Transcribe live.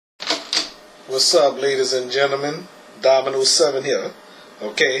What's up, ladies and gentlemen? Domino 7 here.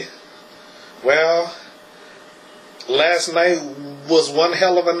 Okay. Well, last night was one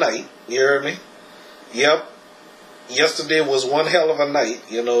hell of a night. You heard me? Yep. Yesterday was one hell of a night,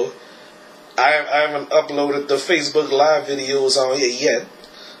 you know. I haven't uploaded the Facebook Live videos on here yet,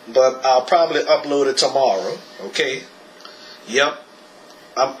 but I'll probably upload it tomorrow. Okay. Yep.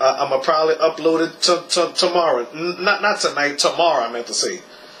 I'm gonna probably upload it tomorrow. Not tonight. Tomorrow, I meant to say.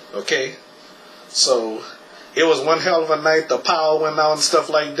 Okay. So it was one hell of a night. The power went out and stuff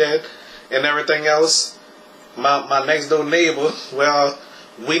like that, and everything else. My next door neighbor. Well,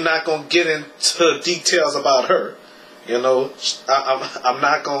 we not gonna get into details about her. You know, I'm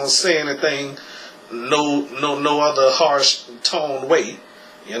not gonna say anything. No other harsh tone way.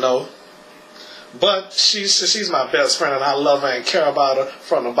 You know. But she's my best friend, and I love her and care about her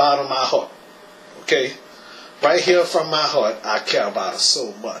from the bottom of my heart. Okay? Right here from my heart, I care about her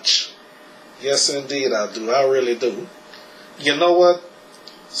so much. Yes, indeed, I do. I really do. You know what?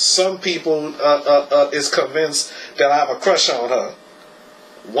 Some people is convinced that I have a crush on her.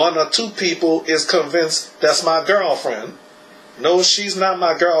 One or two people is convinced that's my girlfriend. No, she's not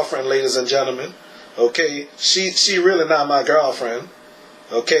my girlfriend, ladies and gentlemen. Okay? She really not my girlfriend.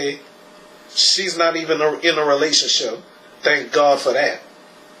 Okay? She's not even in a relationship. Thank God for that.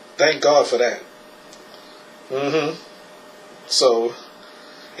 Thank God for that. So,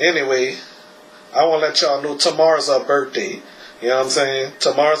 anyway, I want to let y'all know tomorrow's her birthday. You know what I'm saying?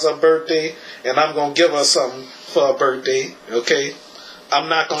 Tomorrow's her birthday, and I'm going to give her something for her birthday. Okay? I'm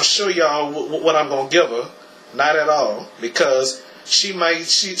not going to show y'all what I'm going to give her. Not at all. Because she might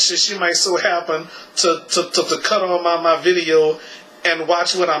so happen to cut on my video and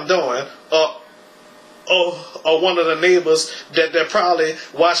watch what I'm doing, or one of the neighbors that probably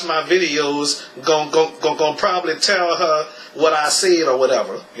watch my videos gon' probably tell her what I said or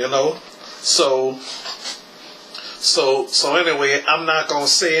whatever, you know. So anyway, I'm not gonna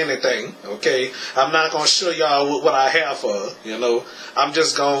say anything, okay? I'm not gonna show y'all what I have for her, you know. I'm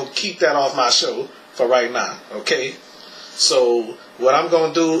just gonna keep that off my show for right now, okay? So what I'm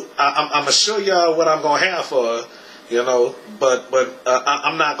gonna do, I'm gonna show y'all what I'm gonna have for her. You know, but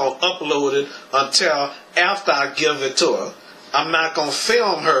I'm not going to upload it until after I give it to her. I'm not going to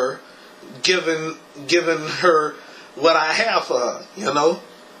film her giving her what I have for her, you know,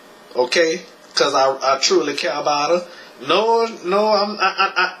 okay? Because I truly care about her. No,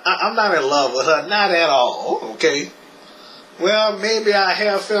 I'm not in love with her, not at all, okay? Well, maybe I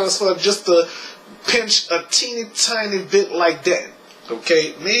have feelings for her just to pinch a teeny tiny bit like that,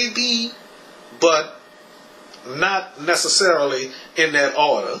 okay? Maybe, but not necessarily in that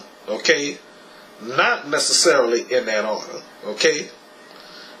order, okay? Not necessarily in that order, okay?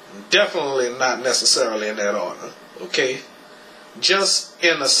 Definitely not necessarily in that order, okay? Just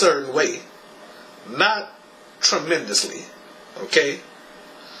in a certain way. Not tremendously, okay?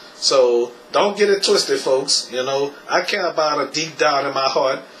 So, don't get it twisted, folks. You know, I care about her deep down in my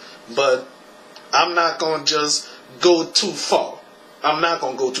heart, but I'm not going to just go too far. I'm not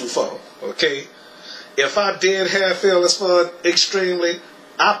going to go too far, okay? If I did have feelings for her extremely,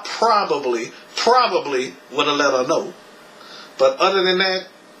 I probably would have let her know. But other than that,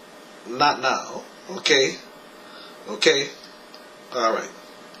 not now. Okay? Okay? Alright.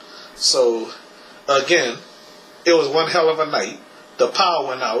 So, again, it was one hell of a night. The power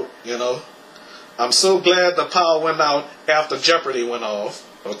went out, you know. I'm so glad the power went out after Jeopardy went off.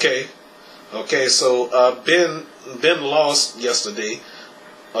 Okay? Okay, so Ben lost yesterday.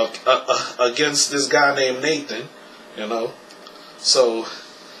 Against this guy named Nathan, you know. So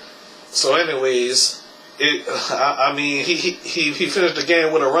anyways, I mean, he finished the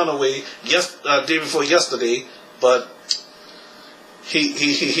game with a runaway day before yesterday, but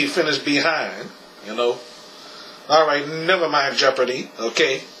he finished behind, you know. All right, never mind Jeopardy.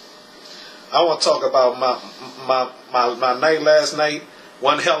 Okay, I want to talk about my night last night.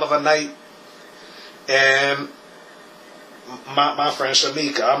 One hell of a night, and my friend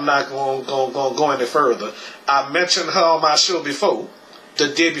Shameika. I'm not going to go any further. I mentioned her on my show before, the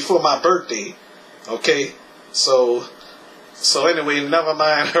day before my birthday. Okay, so anyway, never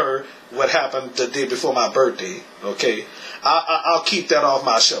mind her. What happened the day before my birthday? Okay, I'll keep that off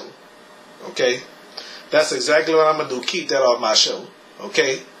my show. Okay, that's exactly what I'm gonna do. Keep that off my show.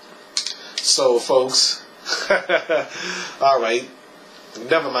 Okay, so folks, all right,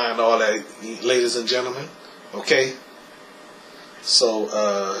 never mind all that, ladies and gentlemen. Okay. So,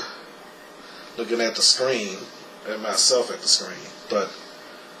 looking at the screen, and myself at the screen, but,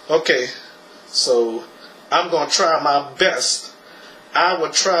 okay, so, I'm going to try my best. I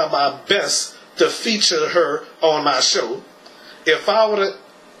would try my best to feature her on my show. If I would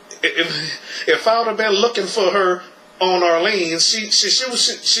if I would have been looking for her on Orleans, she was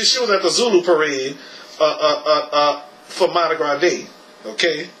at the Zulu parade for Mardi Gras Day.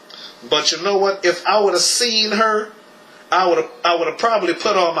 Okay, but you know what? If I would have seen her, I would have probably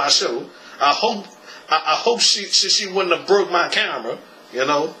put on my show. I hope she wouldn't have broke my camera. You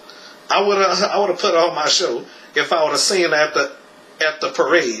know, I would have put on my show if I would have seen her at the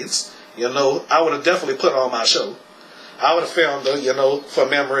parades. You know, I would have definitely put on my show. I would have filmed her, you know, for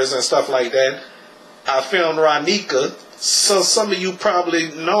memories and stuff like that. I filmed Ronika, so some of you probably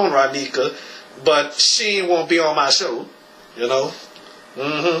know Ronika, but she won't be on my show. You know.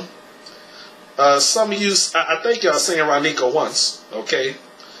 Some of you, I think y'all seen Ronika once. Okay.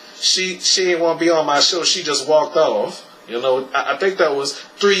 She won't be on my show. She just walked off. You know, I think that was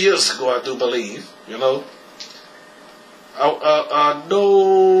 3 years ago, I do believe. You know.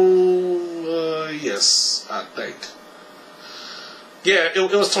 Yes, I think. Yeah, it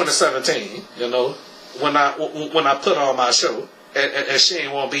was 2017. You know, when I put on my show, and she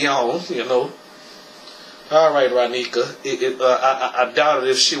won't be on. You know. All right, Ronika. I doubt it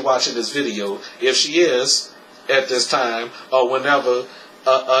if she watching this video. If she is at this time or whenever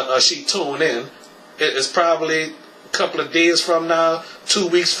she tune in, it's probably a couple of days from now, 2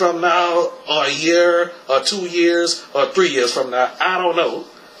 weeks from now, or a year, or 2 years, or 3 years from now. I don't know.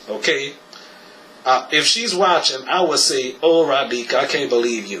 Okay. If she's watching, I would say, "Oh, Ronika, I can't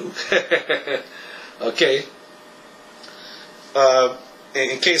believe you." Okay.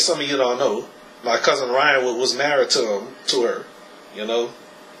 In case some of you don't know, my cousin Ryan was married to her, you know.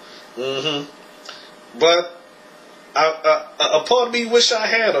 But a part of me wish I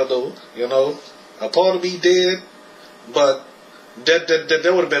had her though, you know. A part of me did, but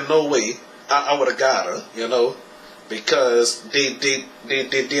there would have been no way I would have got her, you know, because they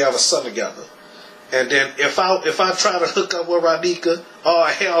have a son together. And then if I try to hook up with Ronika, all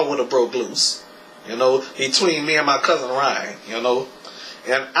hell would have broke loose, you know, between me and my cousin Ryan, you know.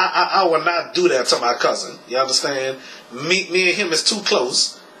 And I would not do that to my cousin. You understand? Me and him is too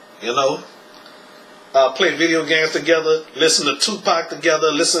close. You know? Play video games together, listen to Tupac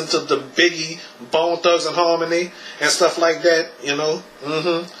together, listen to the Biggie, Bone Thugs and Harmony, and stuff like that. You know?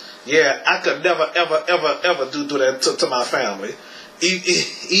 Yeah, I could never, ever do that to my family. Even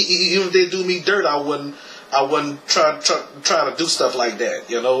if they do me dirt, I wouldn't try to do stuff like that.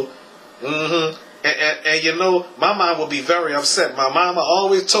 You know? And you know, my mom would be very upset. My mama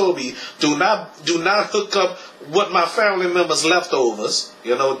always told me, do not hook up with my family members' leftovers.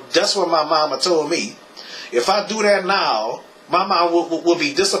 You know, that's what my mama told me. If I do that now, my mom will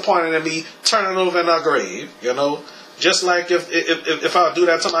be disappointed in me, turning over in her grave. You know, just like if I do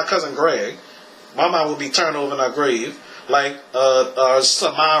that to my cousin Greg, my mom will be turned over in her grave, like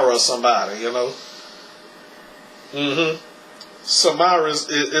Samara or somebody. You know. Samara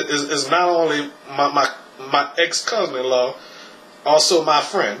is not only my ex-cousin-in-law, also my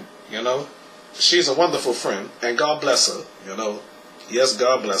friend, you know. She's a wonderful friend, and God bless her, you know. Yes,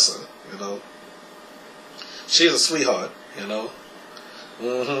 God bless her, you know. She's a sweetheart, you know.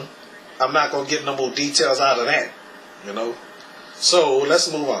 I'm not going to get no more details out of that, you know. So, let's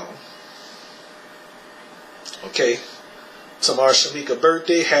move on. Okay. Tomorrow's Shameika's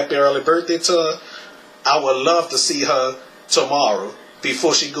birthday. Happy early birthday to her. I would love to see her tomorrow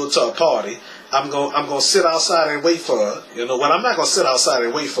before she go to a party. I'm gonna sit outside and wait for her. You know, well, I'm not gonna sit outside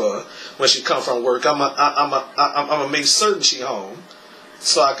and wait for her when she come from work. I'm gonna make certain she home,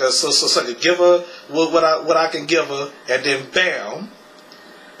 so I can give her what I can give her, and then bam,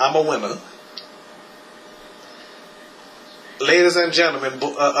 I'm a winner. Ladies and gentlemen,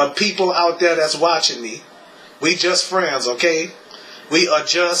 people out there that's watching me, we just friends, okay? We are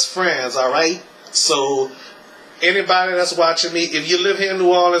just friends, all right? So anybody that's watching me, if you live here in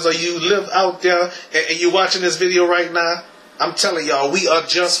New Orleans or you live out there and you're watching this video right now, I'm telling y'all, we are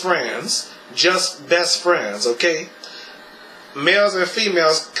just friends. Just best friends, okay? Males and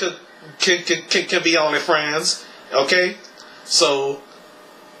females can be only friends, okay? So,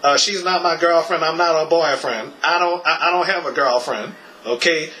 she's not my girlfriend, I'm not her boyfriend. I don't have a girlfriend,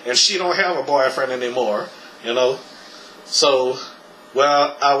 okay? And she don't have a boyfriend anymore, you know? So,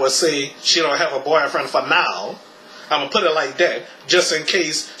 well, I would say she don't have a boyfriend for now. I'm gonna put it like that, just in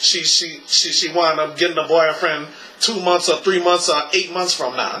case she wound up getting a boyfriend 2 months or 3 months or 8 months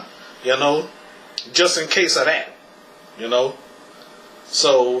from now, you know, just in case of that, you know.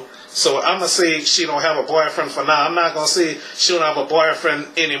 So I'm gonna say she don't have a boyfriend for now. I'm not gonna say she don't have a boyfriend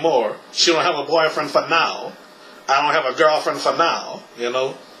anymore. She don't have a boyfriend for now. I don't have a girlfriend for now, you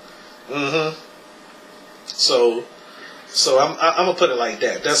know. So I'm gonna put it like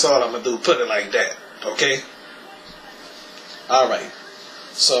that. That's all I'm gonna do. Put it like that, okay. All right.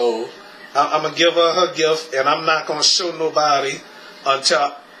 So I'm gonna give her her gift, and I'm not gonna show nobody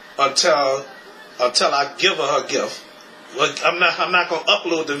until I give her her gift. I'm not gonna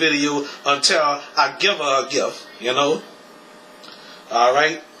upload the video until I give her a gift. You know. All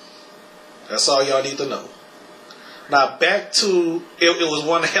right. That's all y'all need to know. Now back to it was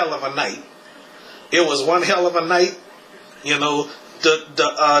one hell of a night. It was one hell of a night. You know,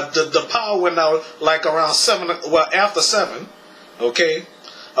 the power went out like around 7. Well, after 7. Okay,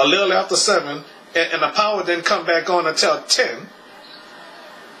 a little after 7, and the power didn't come back on until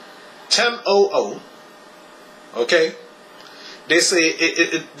 10:00. Okay, they say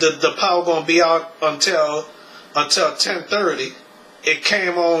the power gonna be out until 10:30. It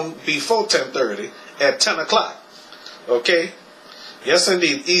came on before 10:30 at 10 o'clock. Okay, yes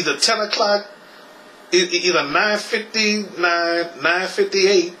indeed, either 10 o'clock, either 9:59,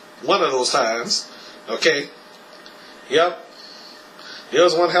 9:58, one of those times. Okay, yep. It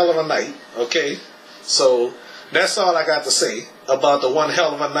was one hell of a night, okay? So that's all I got to say about the one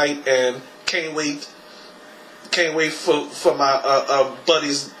hell of a night, and can't wait for my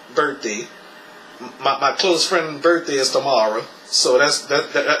buddy's birthday. My close friend's birthday is tomorrow, so that's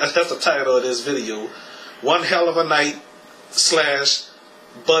the title of this video. One hell of a night /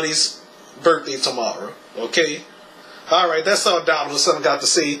 buddy's birthday tomorrow, okay? All right, that's all Donald Son got to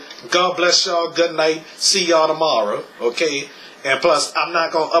say. God bless y'all. Good night. See y'all tomorrow, okay? And plus, I'm not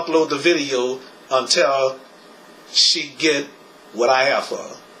going to upload the video until she get what I have for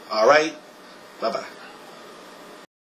her. All right? Bye-bye.